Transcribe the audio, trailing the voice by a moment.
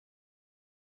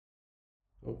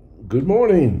Good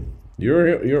morning.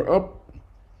 You're up.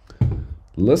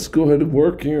 Let's go ahead and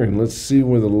work here and let's see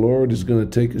where the Lord is going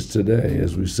to take us today.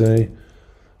 As we say,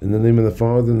 in the name of the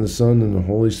Father and the Son and the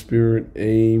Holy Spirit,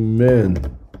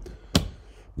 amen.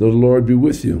 The Lord be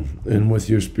with you and with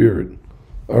your spirit.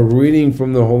 A reading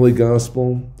from the Holy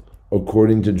Gospel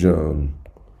according to John.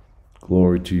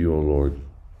 Glory to you, O Lord.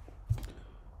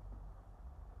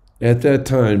 At that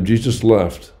time, Jesus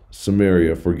left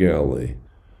Samaria for Galilee.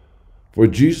 For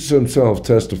Jesus himself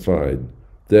testified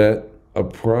that a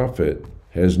prophet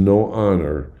has no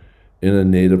honor in a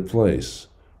native place.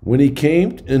 When he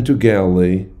came into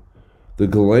Galilee, the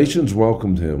Galatians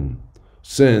welcomed him,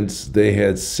 since they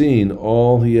had seen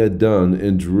all he had done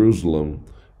in Jerusalem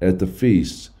at the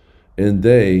feast, and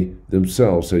they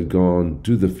themselves had gone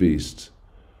to the feast.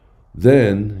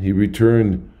 Then he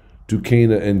returned to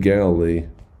Cana in Galilee,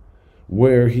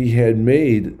 where he had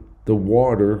made the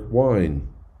water wine.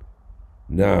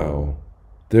 Now,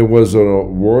 there was a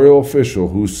royal official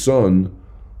whose son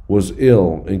was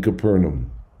ill in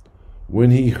Capernaum.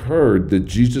 When he heard that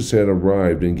Jesus had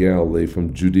arrived in Galilee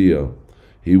from Judea,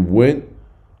 he went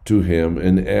to him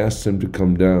and asked him to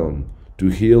come down to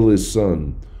heal his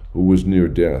son, who was near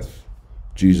death.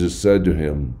 Jesus said to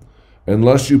him,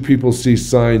 "Unless you people see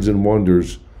signs and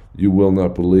wonders, you will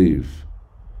not believe."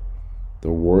 The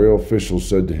royal official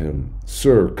said to him,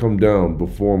 "Sir, come down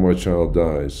before my child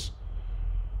dies."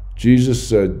 Jesus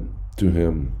said to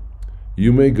him,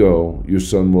 "You may go, your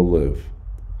son will live."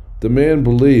 The man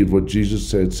believed what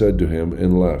Jesus had said to him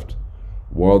and left.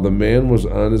 While the man was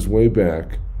on his way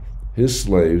back, his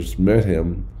slaves met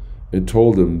him and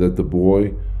told him that the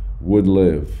boy would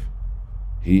live.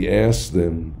 He asked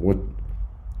them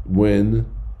when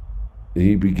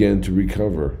he began to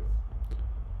recover.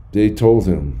 They told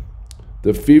him,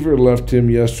 "The fever left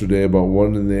him yesterday about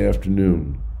 1 in the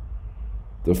afternoon."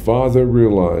 The father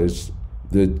realized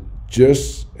that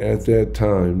just at that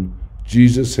time,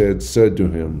 Jesus had said to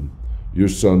him, "Your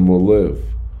son will live."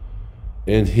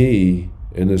 And he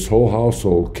and his whole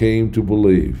household came to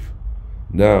believe.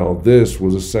 Now, this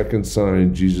was a second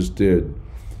sign Jesus did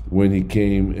when he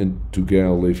came into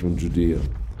Galilee from Judea.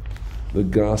 The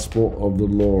gospel of the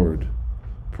Lord.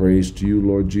 Praise to you,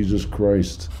 Lord Jesus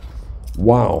Christ.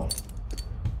 Wow.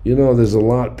 You know, there's a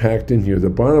lot packed in here.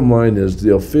 The bottom line is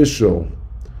the official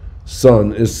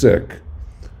son is sick,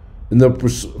 and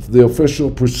the official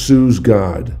pursues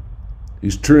God.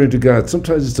 He's turning to God.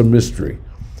 Sometimes it's a mystery.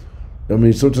 I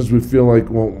mean, sometimes we feel like,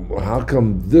 well, how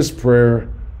come this prayer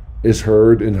is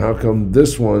heard and how come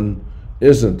this one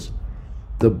isn't?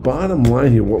 The bottom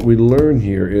line here, what we learn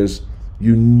here is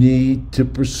you need to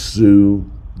pursue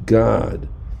God.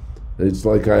 It's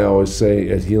like I always say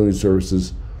at healing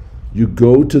services, you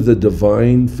go to the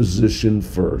divine physician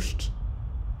first.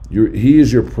 He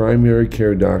is your primary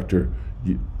care doctor.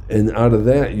 And out of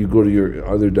that, you go to your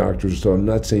other doctors. So I'm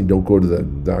not saying don't go to the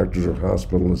doctors or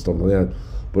hospital and stuff like that,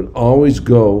 but always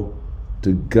go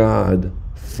to God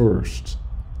first.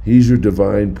 He's your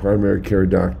divine primary care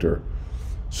doctor.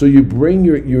 So you bring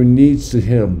your needs to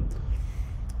him.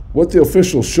 What the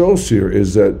official shows here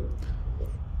is that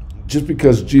just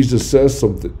because Jesus says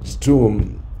something to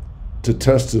him to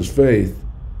test his faith,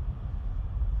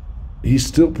 he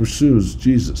still pursues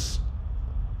Jesus.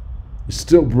 He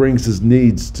still brings his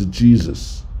needs to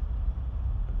Jesus.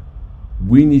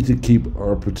 We need to keep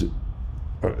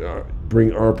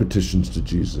bring our petitions to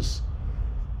Jesus.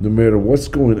 No matter what's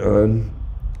going on,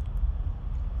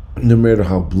 no matter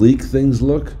how bleak things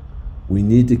look, we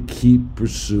need to keep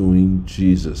pursuing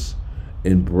Jesus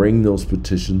and bring those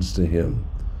petitions to him.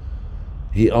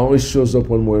 He always shows up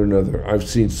one way or another. I've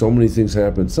seen so many things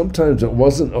happen. Sometimes it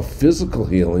wasn't a physical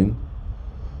healing,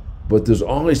 but there's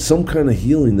always some kind of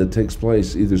healing that takes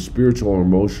place, either spiritual or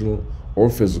emotional or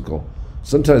physical.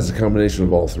 Sometimes it's a combination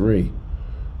of all three.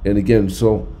 And again,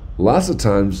 so lots of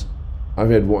times I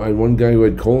had one guy who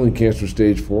had colon cancer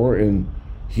stage 4, and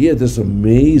he had this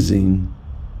amazing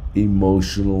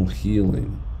emotional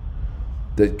healing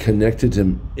that connected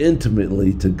him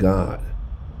intimately to God.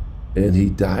 And he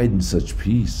died in such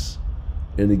peace.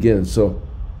 And again, so,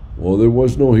 well, there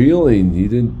was no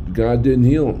healing. God didn't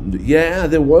heal him. Yeah,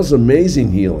 there was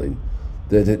amazing healing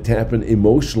that had happened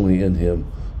emotionally in him,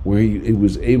 where he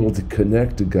was able to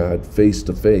connect to God face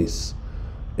to face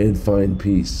and find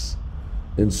peace.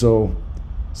 And so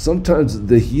sometimes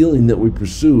the healing that we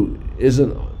pursue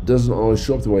doesn't always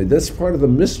show up the way. That's part of the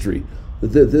mystery.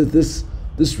 This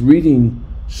reading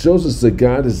shows us that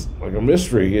God is like a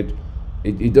mystery.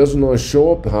 He doesn't always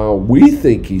show up how we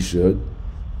think he should,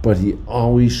 but he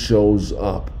always shows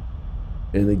up.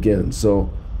 And again, so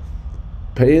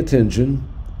pay attention,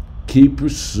 Keep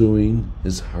pursuing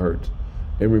his heart.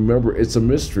 And remember, it's a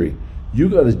mystery. You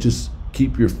got to just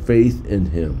keep your faith in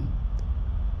him.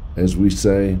 As we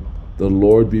say, the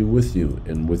Lord be with you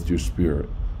and with your spirit.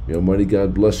 May Almighty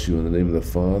God bless you in the name of the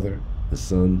Father, the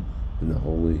Son, and the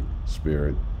Holy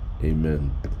Spirit. Amen.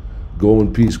 Go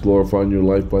in peace, glorifying your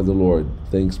life by the Lord.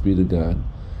 Thanks be to God.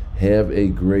 Have a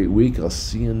great week. I'll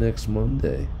see you next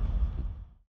Monday.